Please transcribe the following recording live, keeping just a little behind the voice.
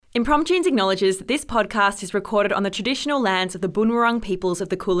Impromptunes acknowledges that this podcast is recorded on the traditional lands of the Boonwurrung peoples of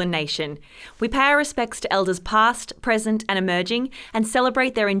the Kulin Nation. We pay our respects to elders past, present and emerging and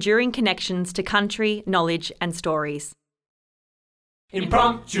celebrate their enduring connections to country, knowledge and stories.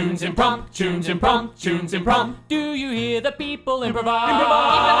 Impromptunes, impromptunes, impromptunes, imprompt. Do you hear the people improvising?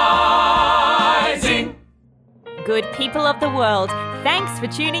 Good people of the world, thanks for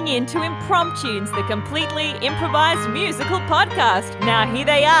tuning in to Impromptunes, the completely improvised musical podcast. Now here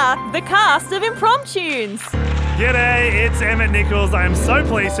they are, the cast of Impromptunes. G'day, it's Emmett Nichols. I am so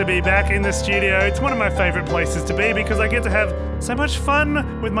pleased to be back in the studio. It's one of my favourite places to be because I get to have so much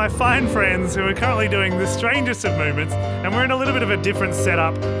fun with my fine friends who are currently doing the strangest of movements, and we're in a little bit of a different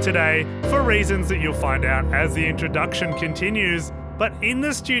setup today for reasons that you'll find out as the introduction continues. But in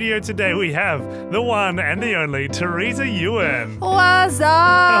the studio today we have the one and the only Teresa Ewan. What's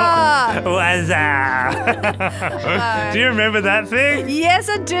up? What's up? Do you remember that thing? Yes,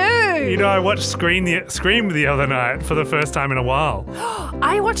 I do. You know, I watched Scream the other night for the first time in a while.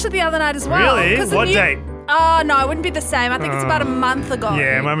 I watched it the other night as well. Really? What date? Oh, no, it wouldn't be the same. I think it's about a month ago.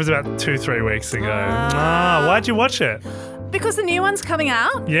 Yeah, mine was about 2-3 weeks ago. Why'd you watch it? Because the new one's coming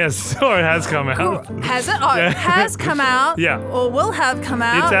out. Yes, or it has come out. Has it? Oh, it has come out. Yeah. Or will have come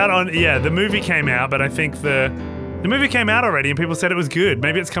out. It's out on, the movie came out, but I think the movie came out already and people said it was good.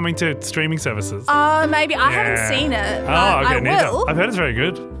 Maybe it's coming to streaming services. Oh, maybe. I haven't seen it. But I will. I've heard it's very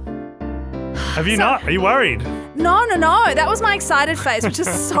good. Have you not? Are you worried? No. That was my excited face, which is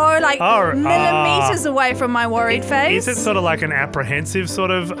so millimeters away from my worried face. Is it sort of like an apprehensive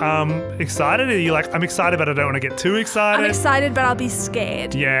sort of excited? Are you like, I'm excited, but I don't want to get too excited? I'm excited, but I'll be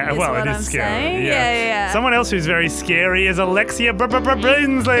scared. Yeah, well, it is scary. Saying. Yeah. Someone else who's very scary is Alexia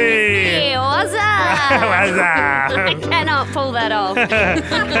Brinsley. Hey, what's up? What's up? I cannot pull that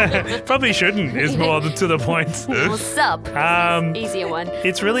off. Probably shouldn't, is more to the point. What's up? Easier one.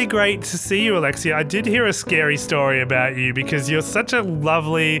 It's really great to see you, Alexia. I did hear a scary story about you because you're such a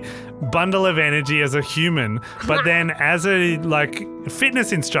lovely bundle of energy as a human, but then as a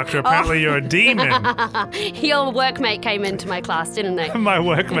fitness instructor, apparently you're a demon. Your workmate came into my class, didn't they? My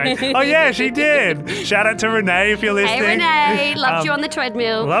workmate. Oh yeah, she did. Shout out to Renee if you're listening. Hey Renee, loved you on the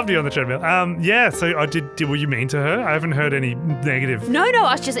treadmill. Loved you on the treadmill. So were you mean to her? I haven't heard any negative. No, it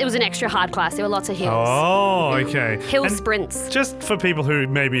was an extra hard class. There were lots of hills. Oh, okay. Hill sprints. Just for people who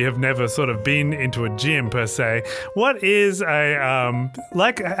maybe have never sort of been into a gym per se, what is how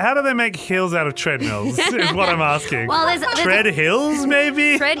do they make hills out of treadmills is what I'm asking. Well, there's tread hills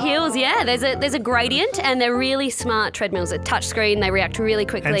maybe? Tread hills, yeah. There's a gradient and they're really smart treadmills. A touch screen, they react really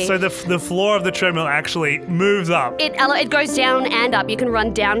quickly. And so the floor of the treadmill actually moves up. It goes down and up. You can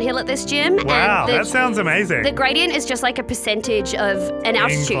run downhill at this gym. Wow, and that sounds amazing. The gradient is just like a percentage of an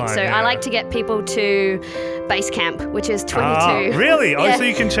altitude. Incline, so yeah. I like to get people to base camp, which is 22. Really? Yeah. Oh, so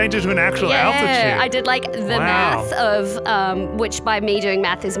you can change it to an actual altitude. Yeah, I did the math of, which by me doing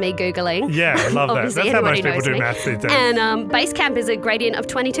math is me Googling. Yeah, I love that. Obviously, That's how most everybody people do knows me. math these days. And base camp is a gradient of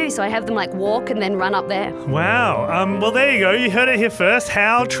 22, so I have them walk and then run up there. Wow. Well, there you go. You heard it here first.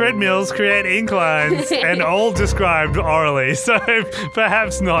 How treadmills create inclines, and all described orally. So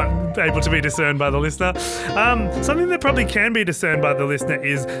perhaps not able to be discerned by the listener. Something that probably can be discerned by the listener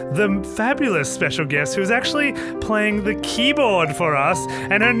is the fabulous special guest who's actually playing the keyboard for us,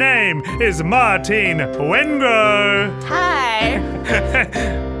 and her name is Martine Wengrow. Hi.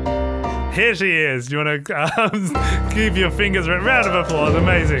 Here she is. Do you want to give your fingers a round of applause?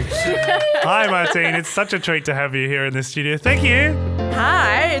 Amazing. Hi, Martine. It's such a treat to have you here in the studio. Thank you.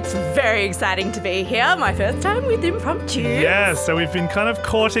 Hi, it's very exciting to be here. My first time with Impromptu. Yes, so we've been kind of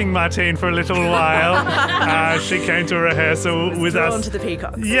courting Martine for a little while. She came to a rehearsal with us. Drawn to the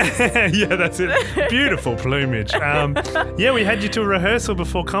peacocks. Yeah, that's it. Beautiful plumage. We had you to a rehearsal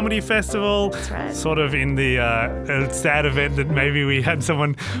before Comedy Festival. That's right. Sort of in the sad event that maybe we had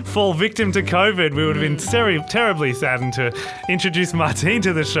someone fall victim to COVID. We would have been terribly saddened to introduce Martine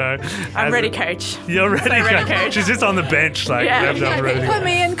to the show. I'm ready, coach. You're ready, ready, coach. coach. She's just on the bench, ready to Put go.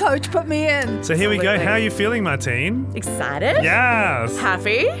 me in, coach. Put me in. So here we go. Absolutely. How are you feeling, Martine? Excited? Yes.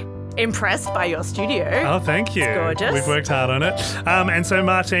 Happy? Impressed by your studio. Oh, thank you. It's gorgeous. We've worked hard on it. And so,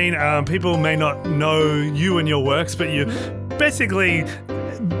 Martine, people may not know you and your works, but you basically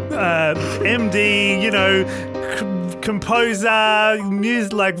MD, composer,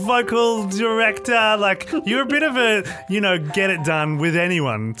 music, like vocal director. Like you're a bit of a, get it done with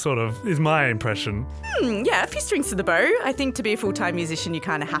anyone sort of is my impression. Yeah, a few strings to the bow. I think to be a full-time musician, you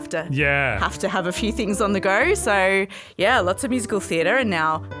kind of have to have a few things on the go. So yeah, lots of musical theatre and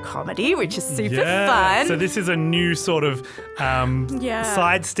now comedy, which is super fun. So this is a new sort of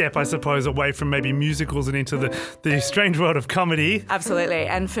sidestep, I suppose, away from maybe musicals and into the strange world of comedy. Absolutely.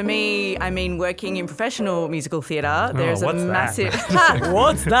 And for me, I mean, working in professional musical theatre, there's a massive...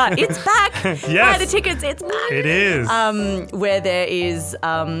 What's that? It's back! Yes. Buy the tickets, it's back! It is. Where there is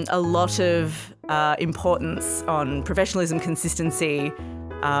a lot of importance on professionalism, consistency,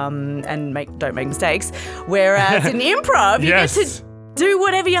 and don't make mistakes. Whereas in improv, you get to do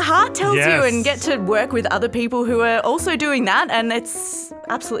whatever your heart tells you and get to work with other people who are also doing that, and it's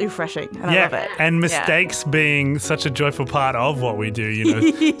absolutely refreshing, and I love it. And mistakes being such a joyful part of what we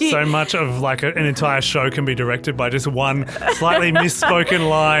do, so much of like an entire show can be directed by just one slightly misspoken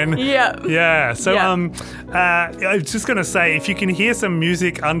line. Yeah. So I was just going to say, if you can hear some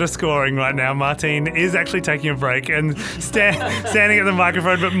music underscoring right now, Martine is actually taking a break and standing at the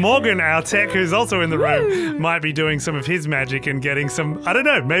microphone, but Morgan, our tech, who's also in the room, might be doing some of his magic and getting some, I don't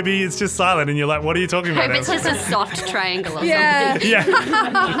know, maybe it's just silent and you're like, what are you talking about? Hope it's just a soft triangle or something. Yeah.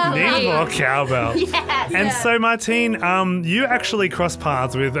 Need more cowbell. Yes. And so, Martine, you actually crossed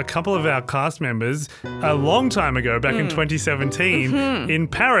paths with a couple of our cast members a long time ago, back in 2017, in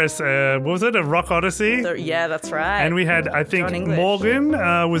Paris. Was it a Rock Odyssey? Yeah, that's right. And we had, I think, Morgan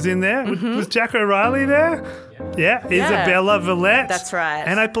was in there. Was Jack O'Reilly there? Yeah. Isabella Villette. That's right.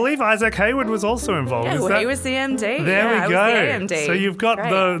 And I believe Isaac Hayward was also involved. Yeah, he was the MD. There we go. I was the MD. So you've got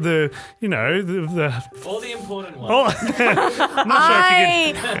the all the important ones. I'm not sure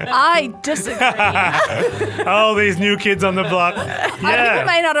if you I disagree. Oh, these new kids on the block. Yeah. People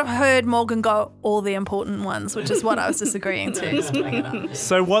may not have heard Morgan go all the important ones, which is what I was disagreeing to.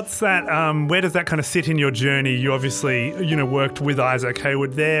 So what's that, where does that kind of sit in your journey? You obviously, worked with Isaac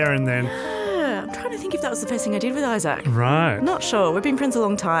Hayward there and then... I'm trying to think if that was the first thing I did with Isaac. Right. Not sure. We've been friends a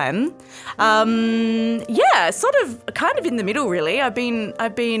long time. Sort of, kind of in the middle, really. I've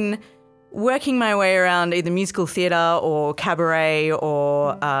been working my way around either musical theatre or cabaret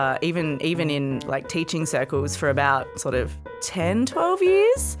or even in like teaching circles for about sort of 10, 12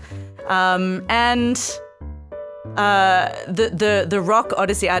 years. The Rock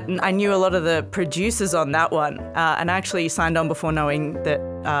Odyssey, I knew a lot of the producers on that one, and I actually signed on before knowing that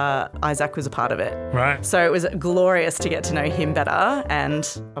Isaac was a part of it. Right. So it was glorious to get to know him better, and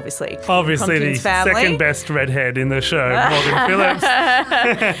obviously the Pumpkins family. Second best redhead in the show, Morgan Phillips.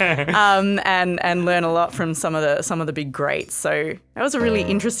 and learn a lot from some of the big greats. So that was a really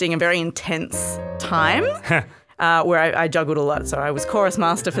interesting and very intense time. Where I juggled a lot. So I was chorus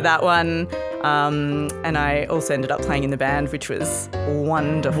master for that one, and I also ended up playing in the band, which was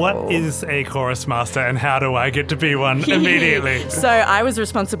wonderful. What is a chorus master and how do I get to be one immediately? So I was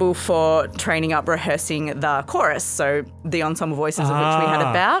responsible for training up, rehearsing the chorus, so the ensemble voices of which we had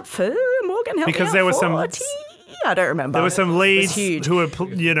about for Morgan, help because me out, there was 40? I don't remember. There were some leads who were,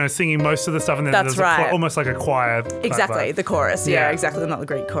 singing most of the stuff, and then That's there was right. almost like a choir. Exactly, the chorus. Yeah, exactly. Not the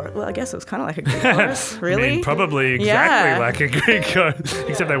Greek chorus. Well, I guess it was kind of like a Greek chorus, really. I mean, probably exactly like a Greek chorus,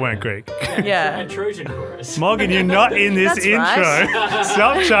 except they weren't Greek. Yeah. A Trojan chorus. Morgan, you're not in this That's intro. right.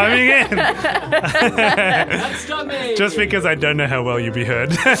 Stop chiming in. That's not me. Just because I don't know how well you'll be heard.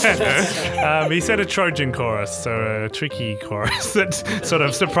 He said a Trojan chorus, so a tricky chorus that sort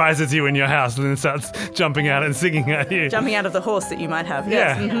of surprises you in your house and then starts jumping out and singing at you. Jumping out of the horse that you might have.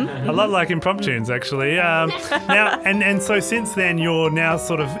 Yeah, Yes. a lot like impromptunes actually. Now, and so since then you're now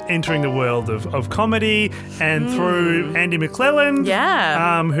sort of entering the world of comedy and through Andy McClellan,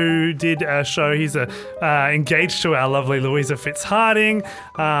 who did a show. He's engaged to our lovely Louisa Fitzharding,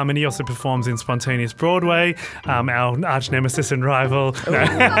 and he also performs in Spontaneous Broadway, our arch nemesis and rival.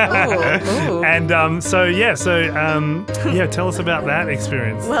 Ooh. And tell us about that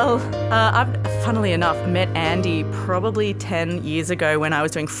experience. Well, I've, funnily enough, met Andy probably 10 years ago when I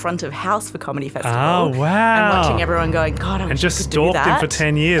was doing front of house for Comedy Festival. Oh, wow. And watching everyone going, God, I wish and just I could stalked do him that. for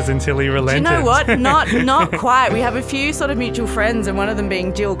 10 years until he relented. Do you know what? Not quite. We have a few sort of mutual friends, and one of them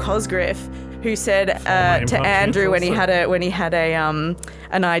being Jill Cosgriff, who said to Andrew when he had an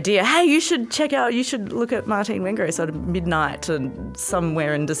idea, hey, you should look at Martine Wingrove sort of midnight and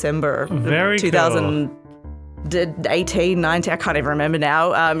somewhere in December. Very 2018, 19, I can't even remember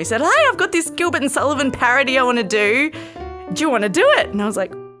now. He said, hey, I've got this Gilbert and Sullivan parody I want to do. Do you want to do it? And I was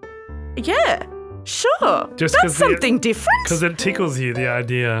like, yeah, sure. Just that's something different. Because it tickles you, the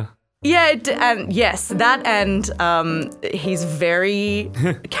idea. Yeah, and yes, that and he's very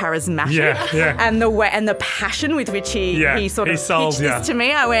charismatic. Yeah. And the passion with which he sort of pitched this to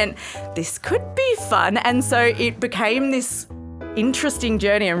me, I went, this could be fun. And so it became this interesting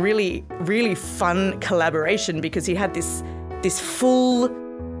journey and really, really fun collaboration because he had this full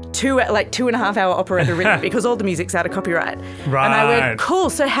 2.5 hour operetta written because all the music's out of copyright. Right. And I went,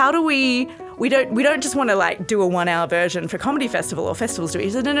 cool. So how do we don't just want to do a 1 hour version for Comedy Festival or festivals do it. He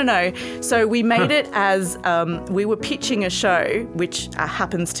said, no. So we made it as we were pitching a show which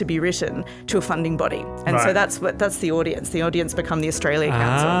happens to be written to a funding body. And so that's the audience. The audience become the Australia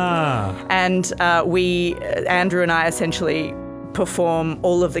Council. And Andrew and I essentially perform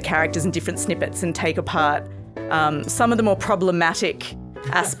all of the characters in different snippets and take apart some of the more problematic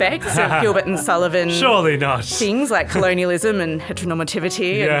aspects of Gilbert and Sullivan. Surely not. Things like colonialism and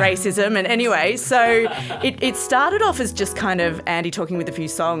heteronormativity and racism. And anyway, so it started off as just kind of Andy talking with a few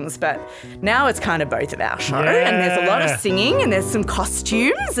songs, but now it's kind of both of our show. Yeah. And there's a lot of singing and there's some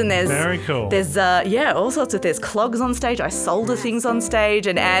costumes and there's very cool. There's all sorts of there's clogs on stage. I solder things on stage,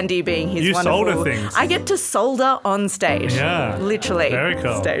 and Andy being his wonderful. You solder things. I get to solder on stage. Yeah. Literally. Very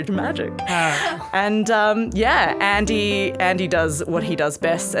cool. Stage magic. And Andy does what he does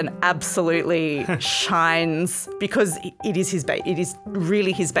best and absolutely shines because it is his baby. It is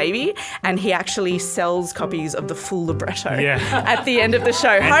really his baby, and he actually sells copies of the full libretto at the end of the show,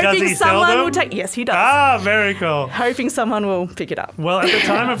 and hoping someone will take. Yes, he does. Ah, very cool. Hoping someone will pick it up. Well, at the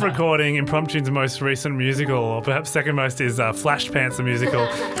time of recording, Impromptu's most recent musical, or perhaps second most, is Flash Pants, the musical,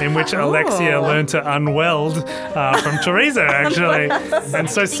 in which Alexia learned to unweld from Teresa, actually. And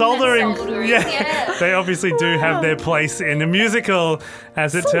so soldering, they obviously do have their place in a musical,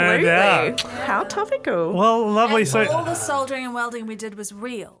 as it turned out. How topical. Well, lovely. And all the soldering and welding we did was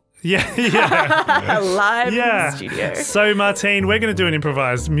real. Yeah. Live in the studio. So, Martine, we're going to do an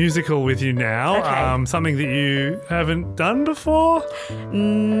improvised musical with you now. Okay. Something that you haven't done before?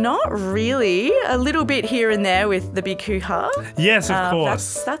 Not really. A little bit here and there with the Big Hoo-Ha. Yes, of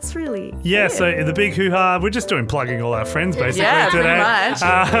course. That's really So the Big Hoo-Ha, we're just doing plugging all our friends basically today. Pretty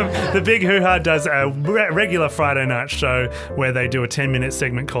much. The Big Hoo-Ha does a regular Friday night show where they do a 10-minute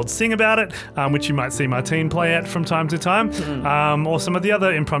segment called Sing About It, which you might see Martine play at from time to time, or some of the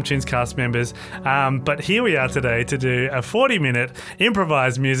other Impromptu's cast members. But here we are today to do a 40-minute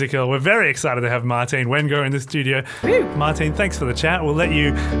improvised musical. We're very excited to have Martine Wengo in the studio. Woo. Martine, thanks for the chat. We'll let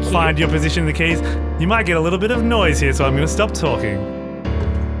you find your position in the keys. You might get a little bit of noise here, so I'm going to stop talking.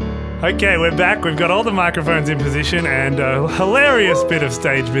 Okay, we're back. We've got all the microphones in position and a hilarious bit of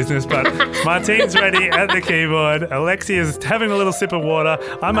stage business, but Martine's ready at the keyboard. Alexia's having a little sip of water.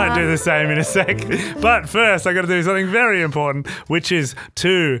 I might do the same in a sec. But first, I got to do something very important, which is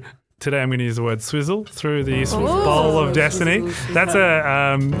today I'm going to use the word swizzle through the bowl of destiny. That's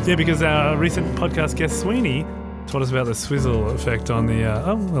because our recent podcast guest Sweeney taught us about the swizzle effect on the,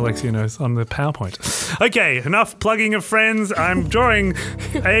 Alexia knows, on the PowerPoint. Okay, enough plugging of friends. I'm drawing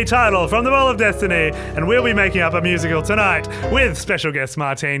a title from the Bowl of Destiny, and we'll be making up a musical tonight with special guest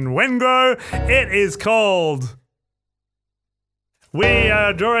Martine Wengo. It is called... We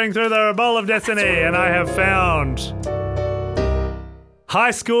are drawing through the Bowl of Destiny, and I have found...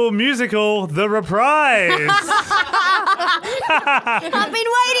 High School Musical, The Reprise. I've been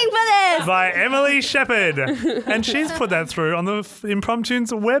waiting for this. By Emily Shepherd. And she's put that through on the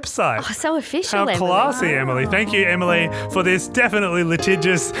Impromptu's website. Oh, so official, How Emily. classy, Emily. Thank you, Emily, for this definitely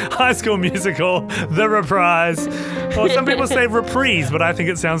litigious High School Musical, The Reprise. Or some people say reprise, but I think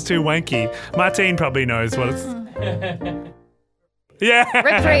it sounds too wanky. Martine probably knows what it's... Yeah.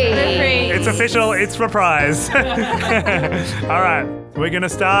 Reprise. It's official. It's reprise. All right. We're going to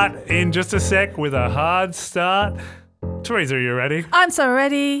start in just a sec with a hard start. Teresa, are you ready? I'm so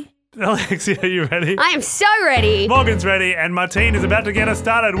ready. Alexia, are you ready? I am so ready. Morgan's ready, and Martine is about to get us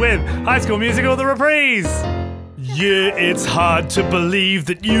started with High School Musical, The Reprise. Yeah, it's hard to believe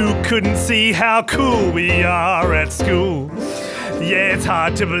that you couldn't see how cool we are at school. Yeah, it's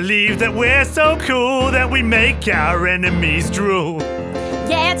hard to believe that we're so cool that we make our enemies drool.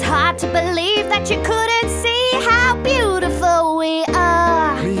 Yeah, it's hard to believe that you couldn't see how beautiful we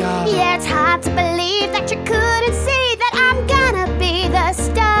are. Yeah, it's hard to believe that you couldn't see that I'm gonna be the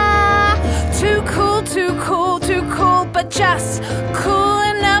star. Too cool, too cool, too cool, but just cool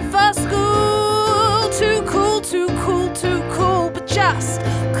enough for school. Too cool, too cool, too cool, but just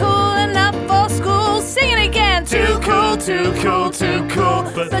cool enough for school. Sing it again. Too cool, too cool, too cool,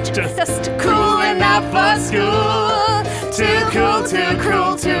 but just cool enough for school. Too cool, too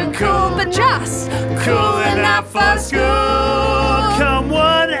cool, too cool, but just cool enough for school. Come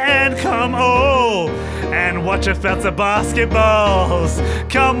one and come all, and watch a felt of basketballs.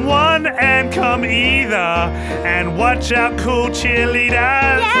 Come one and come either, and watch out cool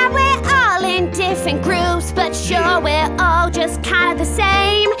cheerleaders. Yeah, we're all in different groups, but sure we're all just kind of the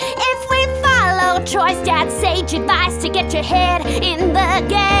same. If we follow Troy's dad's sage advice to get your head in the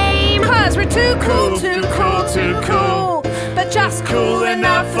game. 'Cause we're too cool, too cool, too cool, but just cool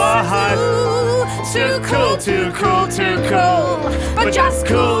enough for high school. Too cool, too cool, too cool, but just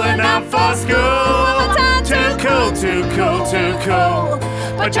cool enough for school. Too cool, too cool, too cool,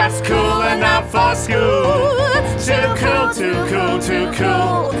 but just cool enough for school. Too cool, too cool, too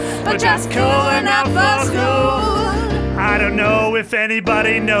cool, but just cool enough for school. I don't know if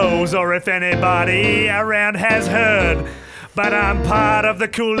anybody knows or if anybody around has heard, but I'm part of the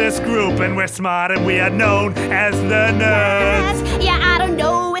coolest group, and we're smart and we are known as the nerds. Yeah, I don't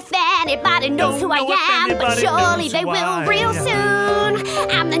know if anybody knows who I am, but surely they will real soon.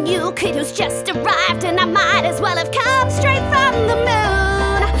 I'm the new kid who's just arrived, and I might as well have come straight from the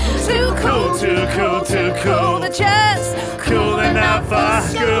moon. Too cool, too cool, too cool, but just Cool enough for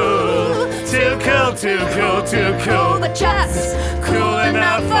school. Too cool, too cool, too cool, but just cool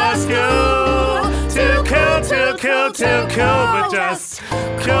enough for school. Too cool, too cool, too cool, but just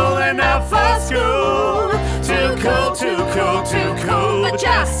cool enough for school. Too cool, too cool, too cool, but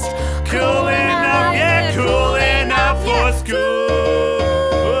just cool enough, yeah, cool enough for school.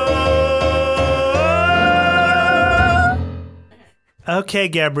 Okay,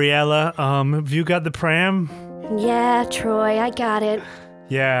 Gabriella, have you got the pram? Yeah, Troy, I got it.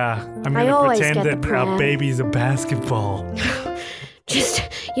 Yeah, I'm I gonna always pretend get the that our pram. baby's a basketball. Just,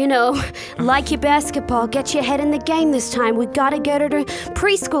 like your basketball, get your head in the game this time. We gotta get her to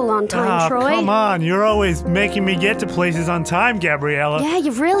preschool on time, Troy. Come on, you're always making me get to places on time, Gabriella. Yeah,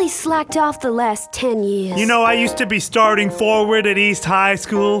 you've really slacked off the last 10 years. You know, I used to be starting forward at East High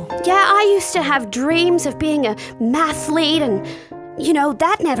School. Yeah, I used to have dreams of being a mathlete, and,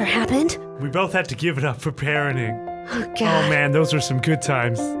 that never happened. We both had to give it up for parenting. Oh, Oh God. man, those were some good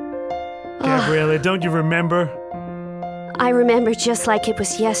times. Gabriella, don't you remember? I remember just like it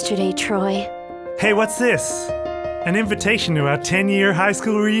was yesterday, Troy. Hey, what's this? An invitation to our 10-year high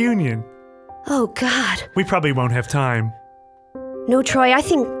school reunion. Oh, God. We probably won't have time. No, Troy, I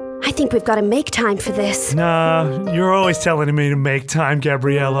think we've got to make time for this. Nah, you're always telling me to make time,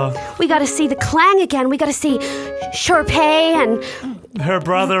 Gabriella. We got to see the Clang again. We got to see Sharpay and Her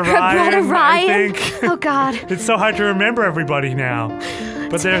brother her Ryan, brother Ryan. I think. Oh, God. It's so hard to remember everybody now.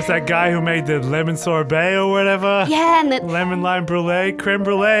 But there's that guy who made the lemon sorbet or whatever. Yeah, and the Lemon lime brulee, creme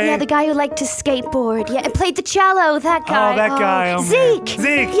brulee. Yeah, the guy who liked to skateboard. Yeah, and played the cello, that guy. Oh, that guy. Oh, man. Zeke.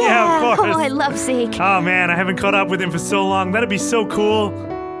 Zeke, yeah, of course. Oh, I love Zeke. Oh man, I haven't caught up with him for so long. That'd be so cool.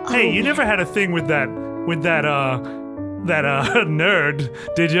 Hey, you never had a thing with that nerd,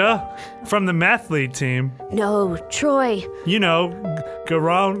 did ya? From the mathlete team. No, Troy. You know,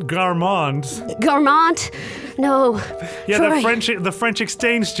 Garmond. Garmont. No. Yeah, Troy. the French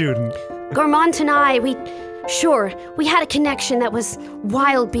exchange student. Garmont and I, we had a connection that was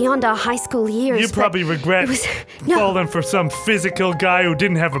wild beyond our high school years. You but probably regret it was, no. falling for some physical guy who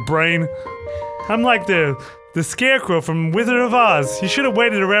didn't have a brain. I'm like the scarecrow from Wizard of Oz. You should have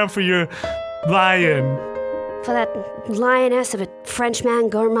waited around for your lion. For that lioness of a Frenchman,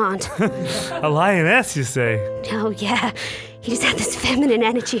 Garmont. A lioness, you say? Oh, yeah. He just had this feminine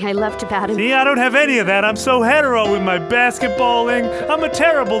energy I loved about him. See, I don't have any of that. I'm so hetero with my basketballing. I'm a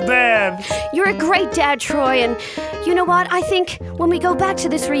terrible dad. You're a great dad, Troy, and you know what? I think when we go back to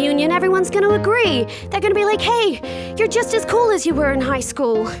this reunion, everyone's going to agree. They're going to be like, hey, you're just as cool as you were in high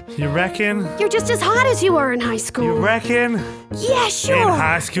school. You reckon? You're just as hot as you were in high school. You reckon? Yeah, sure. In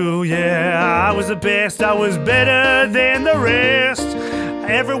high school, yeah, I was the best. I was better than the rest.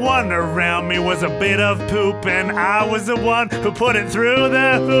 Everyone around me was a bit of poop, and I was the one who put it through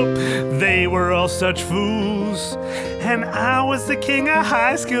the hoop. They were all such fools, and I was the king of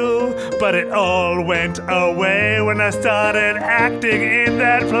high school. But it all went away when I started acting in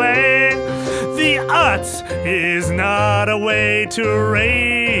that play. The arts is not a way to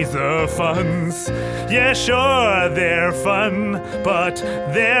raise the funds. Yeah, sure, they're fun, but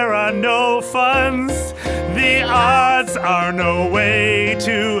there are no funds. The arts are no way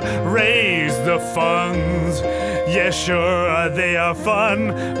to raise the funds. Yeah, sure, they are fun,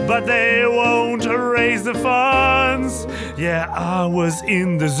 but they won't raise the funds. Yeah, I was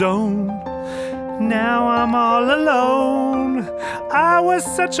in the zone, Now I'm all alone. I was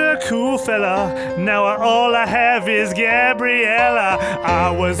such a cool fella. Now all I have is Gabriella.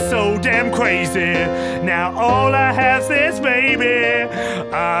 I was so damn crazy. Now all I have's this baby.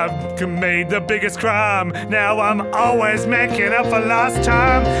 I've made the biggest crime. Now I'm always making up for lost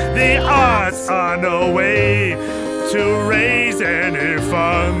time. The arts are no way to raise any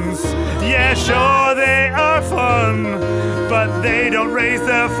funds. Yeah, sure they are fun, but they don't raise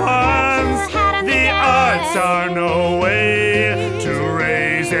the funds. The arts are no way to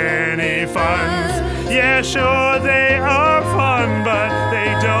raise any funds. Yeah, sure they are fun, but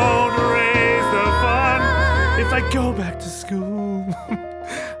they don't raise the fun. If I go back to school,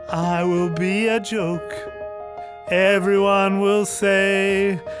 I will be a joke. Everyone will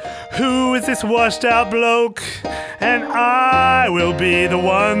say, who is this washed out bloke? And I will be the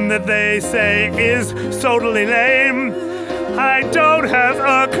one that they say is totally lame. I don't have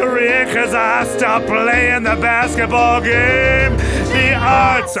a career 'cause I stopped playing the basketball game. The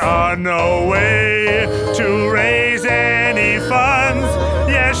arts are no way to raise any funds.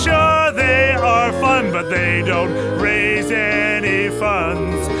 Yeah, sure they are fun, but they don't raise any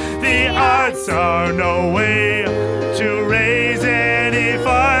funds. The arts are no way to raise any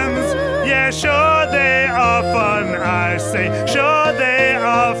funds. Yeah, sure they are fun, I say. Sure they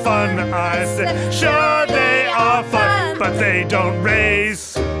are fun, I say. Sure they are fun, but they don't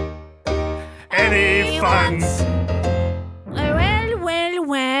raise any funds.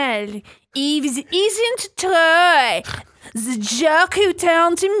 Well, it isn't Troy, the jock who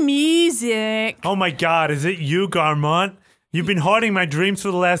turned to music. Oh my God, is it you, Garmont? You've been haunting my dreams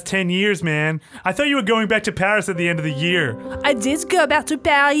for the last 10 years, man. I thought you were going back to Paris at the end of the year. I did go back to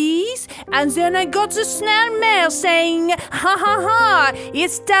Paris, and then I got the snail mail saying, ha,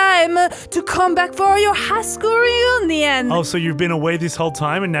 it's time to come back for your high school reunion. Oh, so you've been away this whole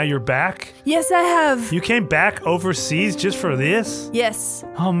time and now you're back? Yes, I have. You came back overseas just for this? Yes.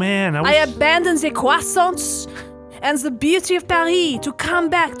 Oh man, I abandoned the croissants and the beauty of Paris to come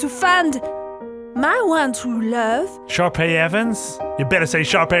back to find my one true love. Sharpay Evans? You better say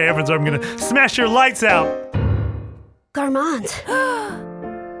Sharpay Evans or I'm gonna smash your lights out. Garmont.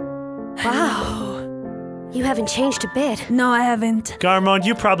 Wow. You haven't changed a bit. No, I haven't. Garmont,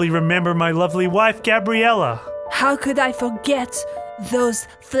 you probably remember my lovely wife, Gabriella. How could I forget those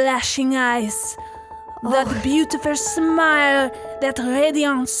flashing eyes, that beautiful smile, that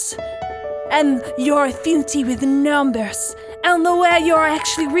radiance, and your affinity with numbers, and the way you're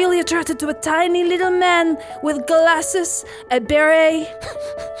actually really attracted to a tiny little man with glasses, a beret,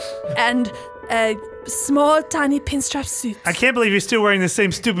 and a small, tiny pinstripe suit. I can't believe you're still wearing the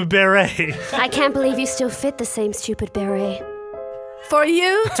same stupid beret. I can't believe you still fit the same stupid beret. For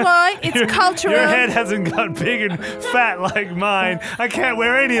you, Troy, it's cultural. Your head hasn't got big and fat like mine. I can't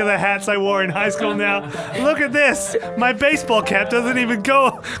wear any of the hats I wore in high school now. Look at this. My baseball cap doesn't even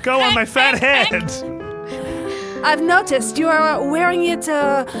go on my fat head. I've noticed you are wearing it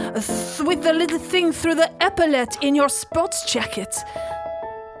with the little thing through the epaulette in your sports jacket.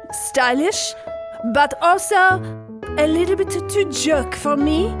 Stylish, but also a little bit too joke for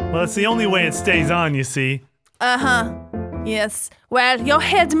me. Well, it's the only way it stays on, you see. Uh-huh. Yes. Well, your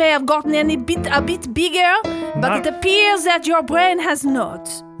head may have gotten a bit bigger, but it appears that your brain has not.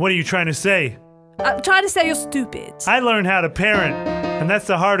 What are you trying to say? I'm trying to say you're stupid. I learned how to parent, and that's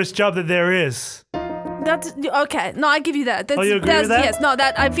the hardest job that there is. That's okay. No, I give you that. You agree with that? Yes. No,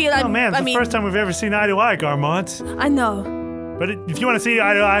 that I feel. Oh man, it's the first time we've ever seen eye to eye, Garmont. I know. But if you want to see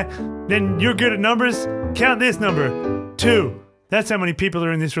eye to eye, then you're good at numbers. Count this number, 2. That's how many people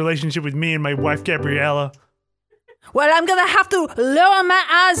are in this relationship with me and my wife Gabriella. Well, I'm gonna have to lower my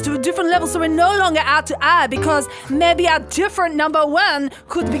eyes to a different level so we're no longer eye to eye, because maybe a different number 1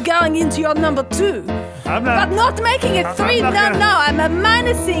 could be going into your number 2. But not making it 3. I'm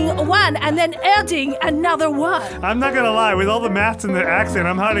minusing 1 and then adding another 1. I'm not gonna lie, with all the maths and the accent,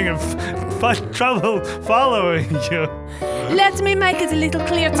 I'm having trouble following you. Let me make it a little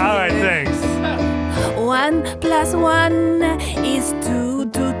clear to you. All right, thanks. 1 plus 1 is 2,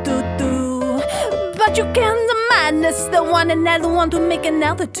 2, 2, 2. But you can minus the 1 and add 1 to make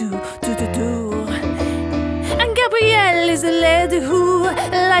another 2, 2, 2, 2. And Gabrielle is a lady who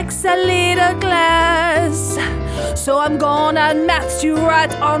likes a little glass. So I'm gonna math you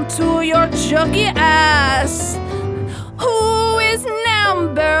right onto your juggy ass. Who is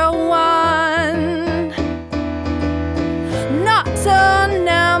number 1? Not a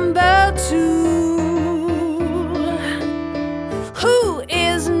number 2. Who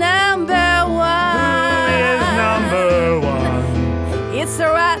is number 1? It's the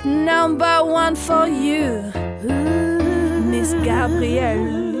right number 1 for you, Miss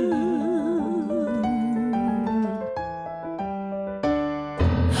Gabrielle.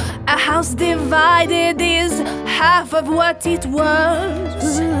 house divided is half of what it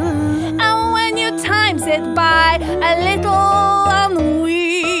was. And when you times it by a little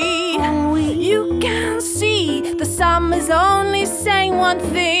ennui, you can see the sum is only saying one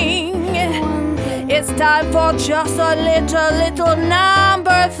thing. It's time for just a little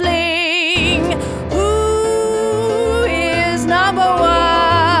number fling. Who is number one?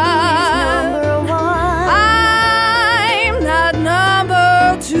 I'm not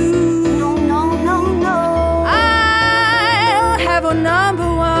number two. No. I'll have a number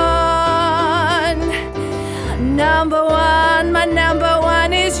one. Number one, my number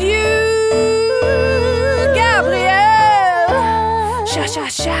one is you, Gabrielle. Sha sha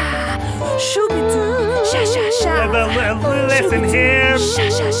sha, shoo-be-doo, sha sha sha. Listen here,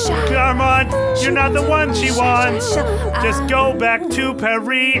 Carmont, you're not the one she wants. Just go back to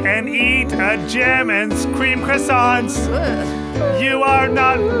Paris and eat a jam and cream croissants. You are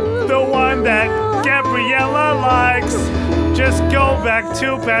not the one that Gabriella likes. Just go back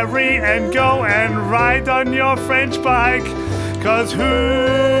to Paris and go and ride on your French bike. 'Cause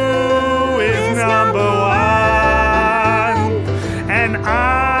who is number one? And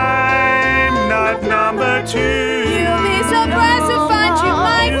I'm not number two. You'll be surprised to find you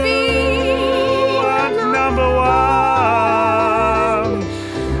might be. You are number one.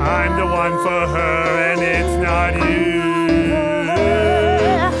 I'm the one for her and it's not you.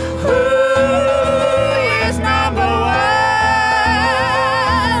 Who is number one?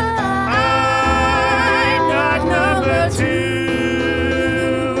 I'm not number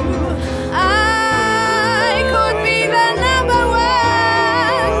two. I could be the number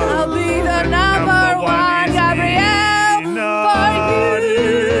one. I'll be the number one, Gabrielle, for you.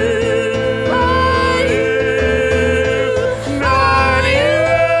 Not you.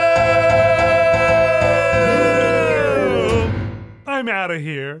 I'm out of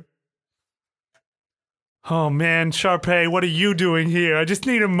here. Oh man, Sharpay, what are you doing here? I just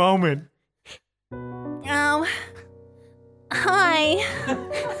need a moment. Hi.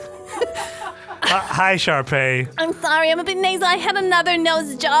 Hi, Sharpay. I'm sorry, I'm a bit nasal. I had another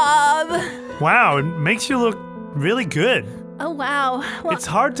nose job. Wow, it makes you look really good. Oh, wow. Well, It's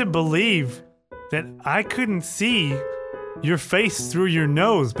hard to believe that I couldn't see your face through your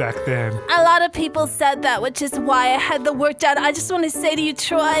nose back then. a lot of people said that, which is why I had the work done. I just want to say to you,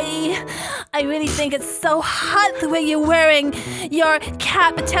 Troy, I really think it's so hot the way you're wearing your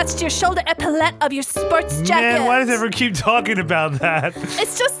cap attached to your shoulder epaulette of your sports jacket. Man, why does everyone keep talking about that?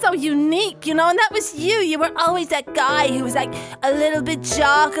 It's just so unique, you know, and that was you. You were always that guy who was like a little bit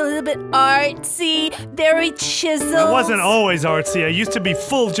jock, a little bit artsy, very chiseled. I wasn't always artsy. I used to be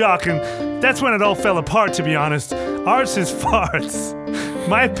full jock, and that's when it all fell apart, to be honest. Arts is farts.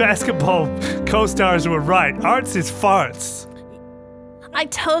 My basketball co-stars were right. Arts is farts. I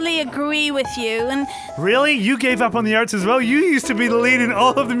totally agree with you, and Really? You gave up on the arts as well? You used to be the lead in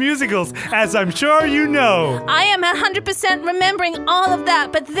all of the musicals, as I'm sure you know. I am 100% remembering all of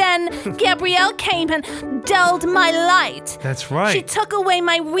that, but then Gabrielle came and dulled my light. That's right. She took away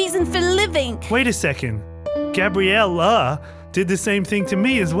my reason for living. Wait a second. Gabriella did the same thing to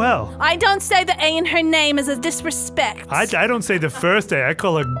me as well. I don't say the A in her name as a disrespect. I don't say the first A. I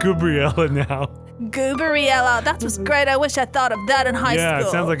call her Gabriella now. Gooberiella, that was great. I wish I thought of that in high Yeah, school.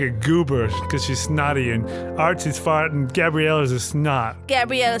 it sounds like a goober because she's snotty, and Arts is fart and Gabriella's a snot.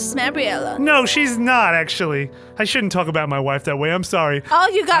 Gabriella Smabriella. No, she's not, actually. I shouldn't talk about my wife that way. I'm sorry. Oh,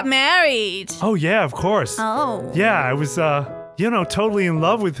 you got married. Oh, yeah, of course. Oh. Yeah, I was, totally in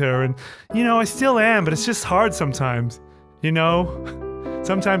love with her, and, I still am, but it's just hard sometimes.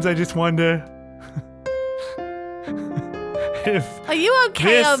 Sometimes I just wonder if Are you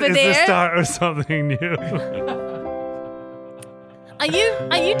okay this over is there? the start of something new. Are you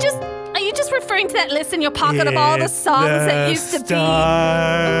just referring to that list in your pocket of all the songs that used to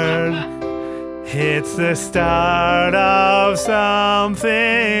It's the start of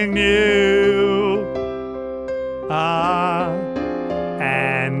something new.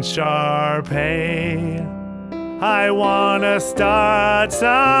 And Sharpay, I wanna start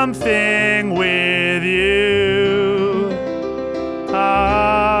something with you.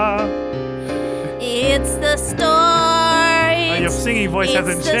 It's the start. Your singing voice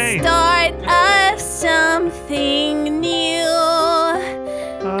hasn't changed. It's the start of something new.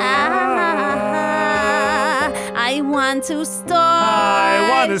 I want to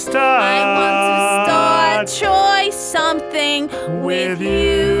start. Troy, something with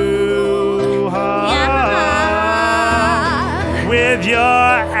you. With your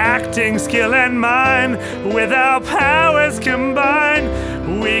acting skill and mine, with our powers combined,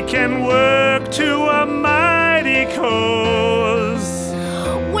 we can work to a mighty cause.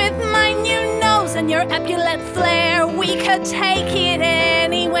 With my flair, opulent flair. We could take it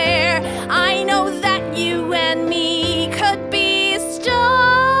anywhere. I know that you and me could be stars.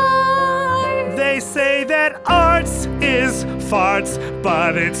 They say that arts is farts,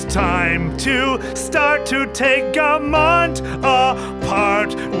 but it's time to start to take Gaumont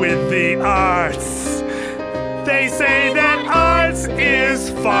apart with the arts. They say that arts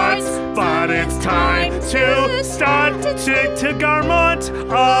is farts, but it's time to start to Gaumont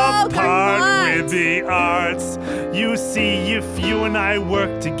apart with the arts. You see, if you and I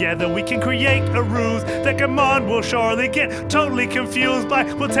work together, we can create a ruse that Gaumont will surely get totally confused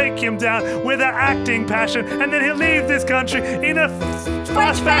by. We'll take him down with our acting passion, and then he'll leave this country in a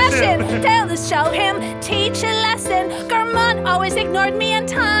French fashion. Tell to show him, teach a lesson. Gaumont always ignored me, and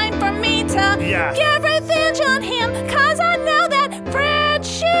time for me to get revenge on him, 'cause I know that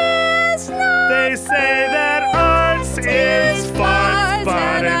French is not. They say that arts is farts,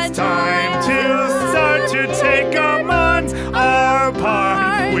 but it's time to start to take Gaumont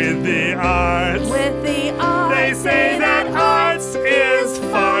apart with the arts. They say that arts is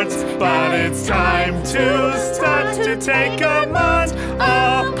farts, but it's time to start to take Gaumont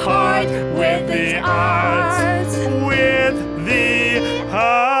apart with the arts. With the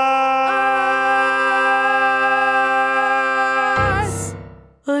arts.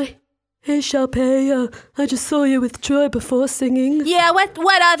 Hey, Sharpay, I just saw you with Troy before singing. Yeah, what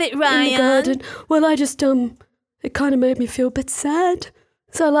of it, Ryan? In the garden. Well, I just, it kind of made me feel a bit sad.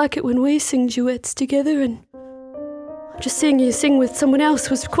 So I like it when we sing duets together, and just seeing you sing with someone else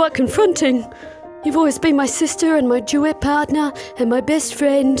was quite confronting. You've always been my sister and my duet partner and my best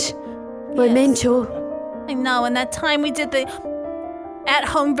friend, my mentor. I know, and that time we did the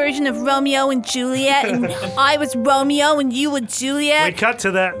at-home version of Romeo and Juliet, and I was Romeo and you were Juliet. We cut to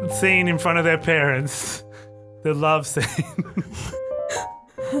that scene in front of their parents. The love scene.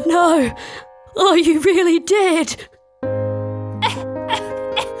 No. Oh, you really did.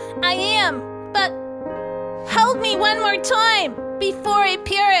 I am, but hold me one more time before I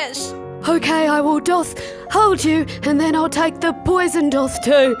perish. Okay, I will doth hold you, and then I'll take the poison doth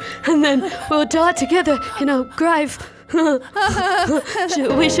too, and then we'll die together in a grave.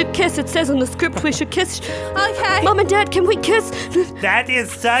 We should kiss. It says on the script we should kiss. Okay. Mom and Dad, can we kiss? That is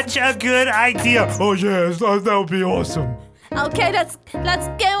such a good idea. Oh yes, that would be awesome. Okay, let's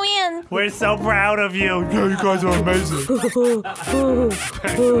go in. We're so proud of you. Yeah, you guys are amazing.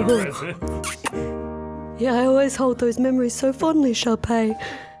 Yeah, I always hold those memories so fondly, Sharpay.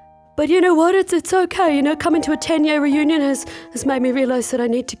 But you know what? It's okay. You know, coming to a 10-year reunion has made me realise that I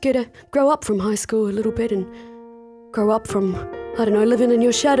need to grow up from high school a little bit and grow up from, I don't know, living in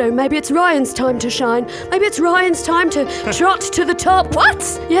your shadow. Maybe it's Ryan's time to shine. Maybe it's Ryan's time to trot to the top. What?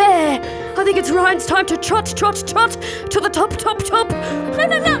 Yeah, I think it's Ryan's time to trot to the top.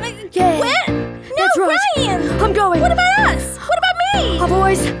 No. Yeah. Where? That's No, right. Ryan. I'm going. What about us? What about me? I've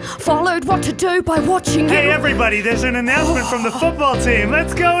always followed what to do by watching you. Hey everybody, there's an announcement from the football team.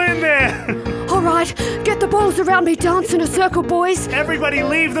 Let's go in there. All right, get the balls around me, dance in a circle, boys. Everybody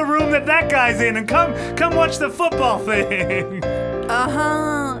leave the room that guy's in and come watch the football thing.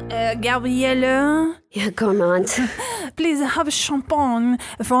 Gabrielle, Yeah, Gaumont. please have champagne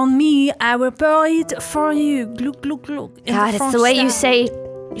for me. I will pour it for you. Glug, glug, glug. God, it's the way you say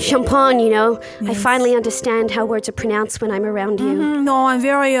champagne, you know. I finally understand how words are pronounced when I'm around you. No, I'm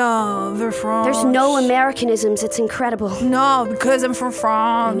very French. There's no Americanisms. It's incredible. No, because I'm from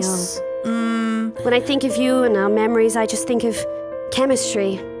France. When I think of you and our memories, I just think of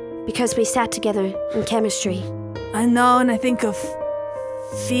chemistry, because we sat together in chemistry. I know, and I think of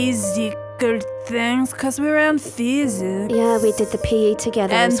physical things, because we were in physics. Yeah, we did the PE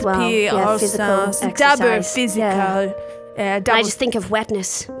together And as well. PE Yeah, also. physical Double exercise. physical. Yeah. Double. I just think of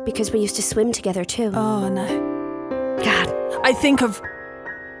wetness, because we used to swim together too. Oh, no. God. I think of...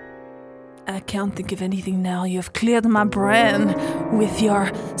 I can't think of anything now. You've cleared my brain with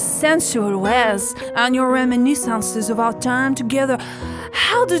your sensual ways and your reminiscences of our time together.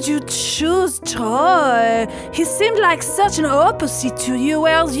 How did you choose Troy? He seemed like such an opposite to you,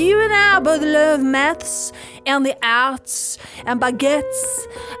 whereas you and I both love maths and the arts and baguettes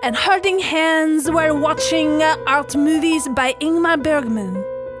and holding hands while watching art movies by Ingmar Bergman.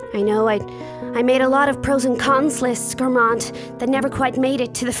 I know, I made a lot of pros and cons lists, Gaumont, that never quite made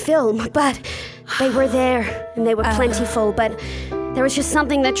it to the film, but they were there, and they were plentiful, but there was just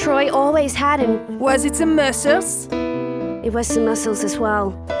something that Troy always had, and Was it some muscles? it was some muscles as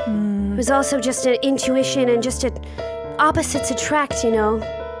well. It was also just an intuition and just opposites attract, you know.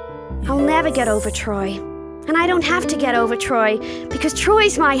 I'll never get over Troy. And I don't have to get over Troy, because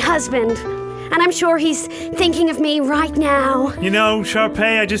Troy's my husband. And I'm sure he's thinking of me right now. You know,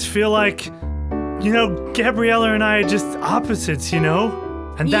 Sharpay, I just feel like Gabriella and I are just opposites,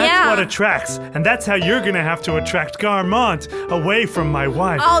 And that's what attracts. And that's how you're going to have to attract Garmont away from my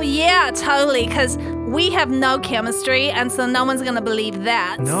wife. Oh, yeah, totally, because we have no chemistry, and so no one's going to believe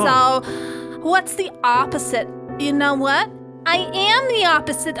that. No. So, what's the opposite? You know what? I am the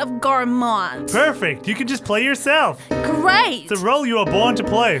opposite of Garmont. Perfect. You can just play yourself. Great. It's a role you are born to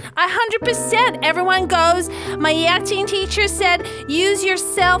play. 100%. Everyone goes, my acting teacher said, use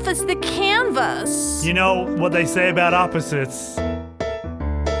yourself as the canvas. You know what they say about opposites?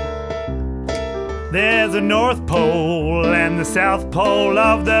 There's a North Pole and the South Pole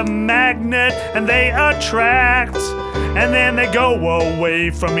of the magnet, and they attract, and then they go away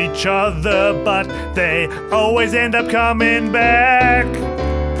from each other, but they always end up coming back.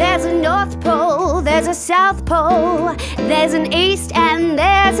 There's a North Pole, there's a South Pole, there's an East and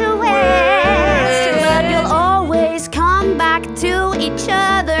there's a West. But you'll always come back to each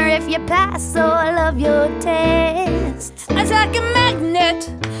other if you pass all of your tests. It's like a magnet,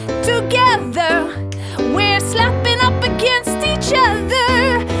 together we're slapping up against each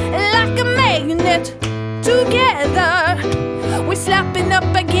other. Like a magnet, together we're slapping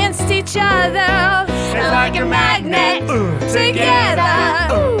up against each other. Like a magnet,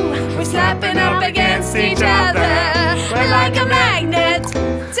 together we're slapping up against each other. Like a magnet,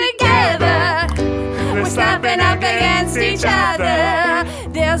 together we're slapping up against each other.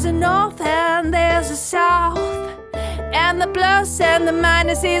 There's a north and there's a south, and the plus and the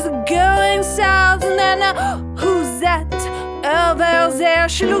minus is going south. And then who's that? There's there.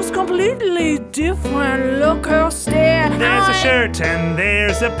 She looks completely different. Look her stare. There's a shirt and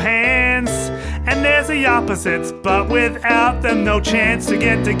there's a pants, and there's the opposites, but without them no chance to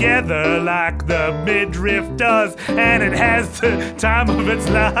get together like the midriff does, and it has the time of its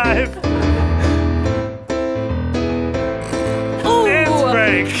life. Dance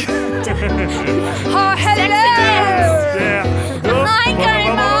break. Oh, hello. Yeah. Hi,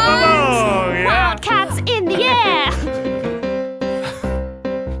 Garmont. Wildcats in the air.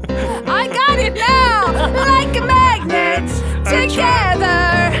 I got it now. Like a magnet,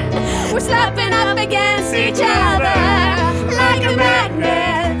 together we're slapping up against each other. Like a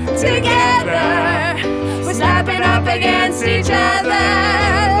magnet, together we're slapping up against each other.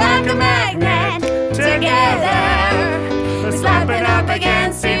 Like a magnet, together we're slapping up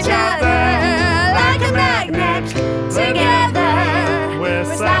against each other. Like a magnet, together We're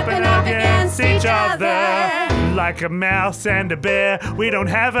slapping up against each other. Like a mouse and a bear, we don't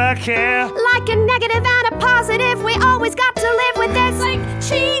have a care. Like a negative and a positive, we always got to live with this. like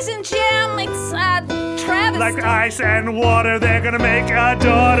cheese and jam. It's Travis. Like ice and water, they're gonna make a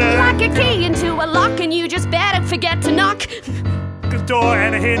daughter. Like a key into a lock, and you just better forget to knock. A door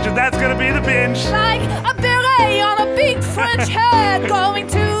and a hinge, and that's gonna be the binge. Like a beret on a big French head. Going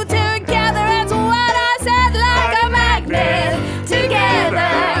two together, that's what I said. Like a magnet, together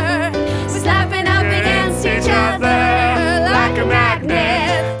we're slapping up against each other. Like a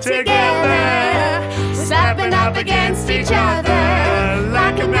magnet, together we're slapping up against each other.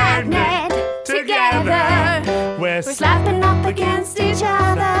 Like a magnet, together We're slapping up against each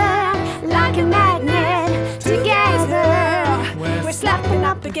other. Like a magnet, together we're slapping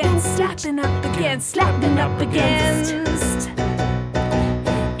up against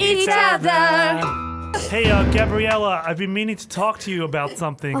each other. Hey, Gabriella, I've been meaning to talk to you about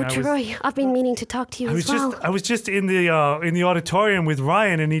something. Oh, Troy, I've been meaning to talk to you as well. I was just in the auditorium with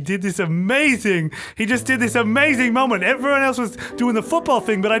Ryan, and he did this amazing moment. Everyone else was doing the football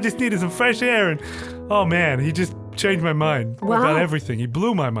thing, but I just needed some fresh air, and oh man, he just changed my mind about everything. He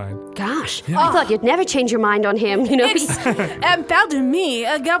blew my mind. Gosh, I thought you'd never change your mind on him, you know? Pardon me,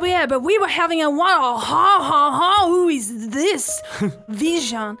 Gabrielle, but we were having a one. Who is this?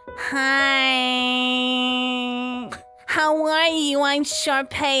 Vision. Hi. How are you? I'm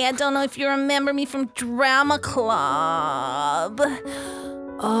Sharpay. I don't know if you remember me from Drama Club.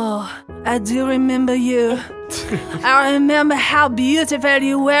 Oh, I do remember you. I remember how beautiful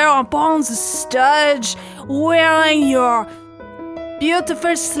you were upon the stage, wearing your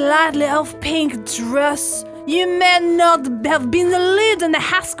beautiful slightly off-pink dress. You may not have been the lead in the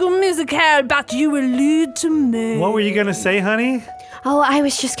High School Musical, but you were lead to me. What were you gonna say, honey? Oh, I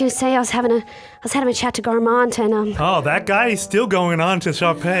was just gonna say I was having a chat to Garmont, and Oh, that guy is still going on to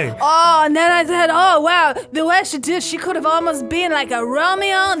Sharpay. Oh, and then I said, oh, wow, the way she did, she could have almost been like a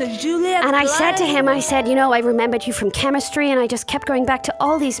Romeo and a Juliet. And I play. said to him, I said, I remembered you from chemistry, and I just kept going back to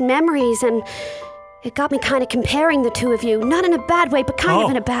all these memories, and it got me kind of comparing the two of you. Not in a bad way, but kind of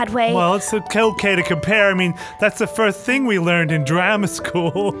in a bad way. Well, it's okay to compare. I mean, that's the first thing we learned in drama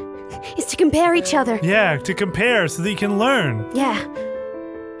school. Is to compare each other. Yeah, to compare so that you can learn. Yeah.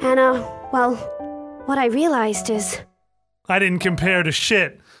 And, what I realized is... I didn't compare to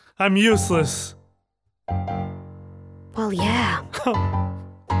shit. I'm useless. Well, yeah.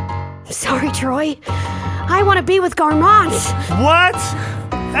 Sorry, Troy. I want to be with Garmont. What?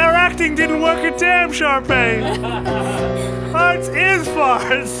 Our acting didn't work a damn, Sharpay. Farts is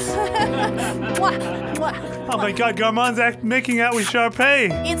farts. Oh my God, Garmont's making out with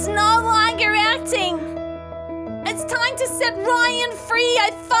Sharpay. It's no longer acting. It's time to set Ryan free. I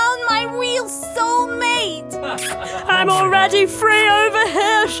found my real soulmate. I'm already free over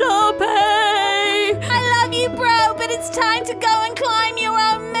here, Sharpay. I love you, bro, but it's time to go and climb your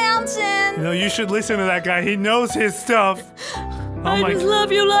own mountain. You know, you should listen to that guy. He knows his stuff. I just love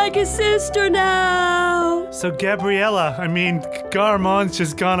you like a sister now. So Garmont's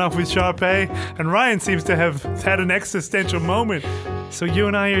just gone off with Sharpay, and Ryan seems to have had an existential moment. So you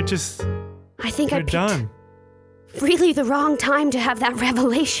and I are just... I think we're done. Really the wrong time to have that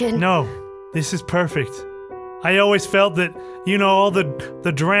revelation. No, this is perfect. I always felt that, you know, all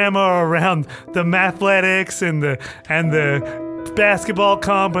the drama around the mathletics and the basketball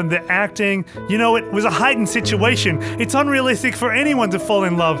comp and the acting, you know, it was a heightened situation. It's unrealistic for anyone to fall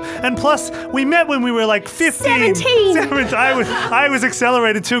in love. And plus, we met when we were like 15. 17. I was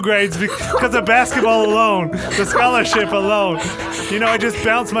accelerated 2 grades because of basketball alone, the scholarship alone. You know, I just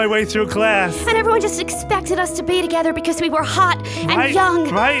bounced my way through class. And everyone just expected us to be together because we were hot and young.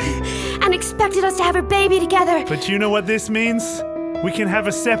 Right. And expected us to have a baby together. But you know what this means? We can have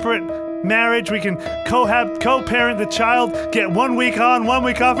a separate marriage, we can co-parent the child, get 1 week on, 1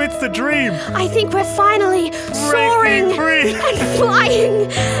 week off. It's the dream. I think we're finally soaring free and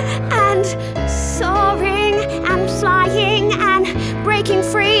flying and soaring and flying and breaking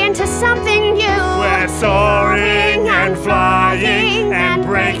free into something new. We're soaring and flying and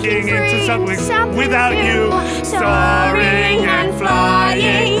breaking into something without you. Soaring and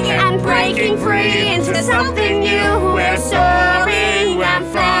flying and breaking free into something new. We're soaring and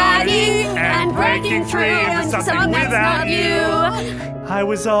flying and breaking free into something without you. I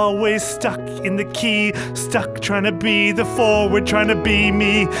was always stuck in the key, stuck trying to be the forward, trying to be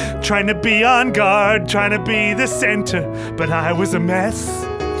me, trying to be on guard, trying to be the center, but I was a mess.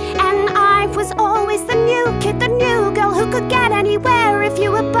 And I was always the new kid, the new girl who could get anywhere if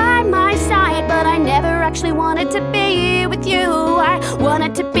you were by my side, but I never actually wanted to be with you. I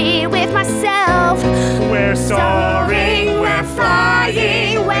wanted to be with myself. We're soaring, we're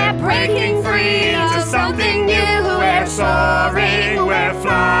flying, we're breaking free into something new. We're soaring, we're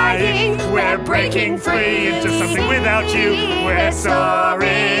flying, we're breaking free into something without you. We're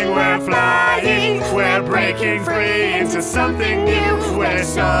soaring, we're flying, we're breaking free into something new. We're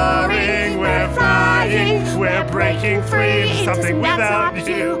soaring, we're flying, we're breaking free into something without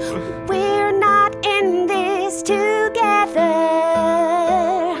you. We're not in this together.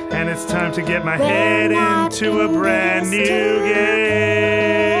 And it's time to get my head into a brand new game.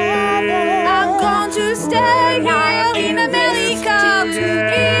 I'm going to stay here in America to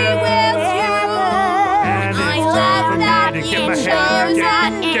be with you. And I it's love time for that me to get it my shows head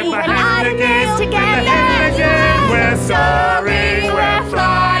that again, get my even head again, together. We're soaring, we're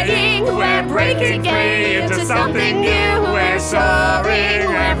flying, we're breaking free into something new. We're soaring,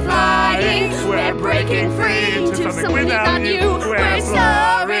 we're flying, we're breaking free into something without you. We're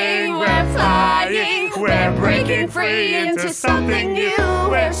soaring, we're flying, we're breaking free into something new.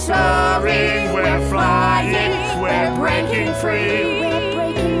 We're soaring, we're flying, we're breaking free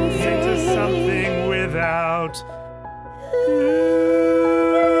into something without you.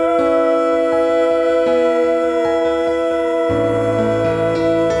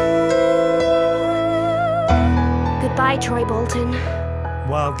 Goodbye, Troy Bolton.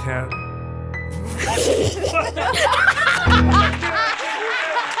 Wildcat.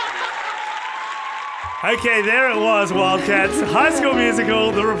 Okay, there it was, Wildcats. High School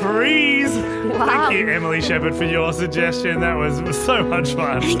Musical, the reprise. Wow. Thank you, Emily Shepherd, for your suggestion. That was so much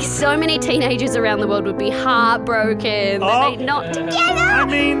fun. I think so many teenagers around the world would be heartbroken that they're not together. I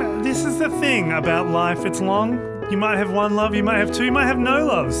mean, this is the thing about life. It's long. You might have one love, you might have two, you might have no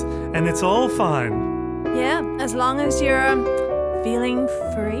loves. And it's all fine. Yeah, as long as you're feeling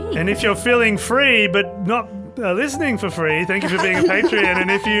free. And if you're feeling free but not listening for free, thank you for being a Patreon.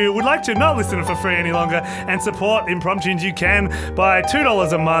 And if you would like to not listen for free any longer and support Impromptunes, you can by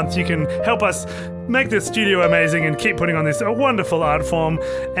 $2 a month. You can help us make this studio amazing and keep putting on this wonderful art form.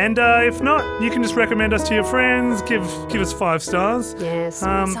 And if not, you can just recommend us to your friends. Give us 5 stars. Yes.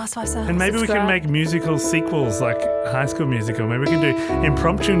 Stars. And maybe we can make musical sequels like High School Musical. Maybe we can do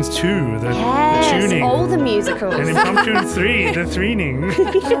Impromptunes 2, the tuning. All the musicals. And Impromptunes 3, the threening.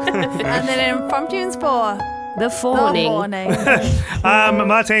 And then Impromptunes 4. The fawning.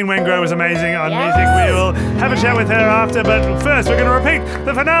 Martine Wengro was amazing on music. We will have a chat with her after, but first we're going to repeat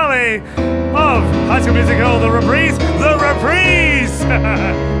the finale of High School Musical, The Reprise. The Reprise!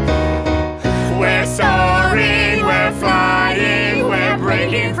 We're soaring, we're flying, we're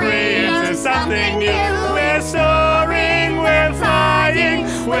breaking free into something new. We're soaring, we're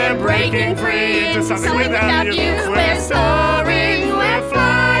flying, we're breaking free into something without you. We're soaring, we're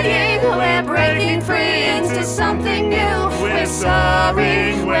flying, we're breaking free into something new. We're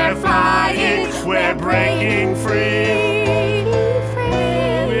soaring, we're flying, we're breaking free.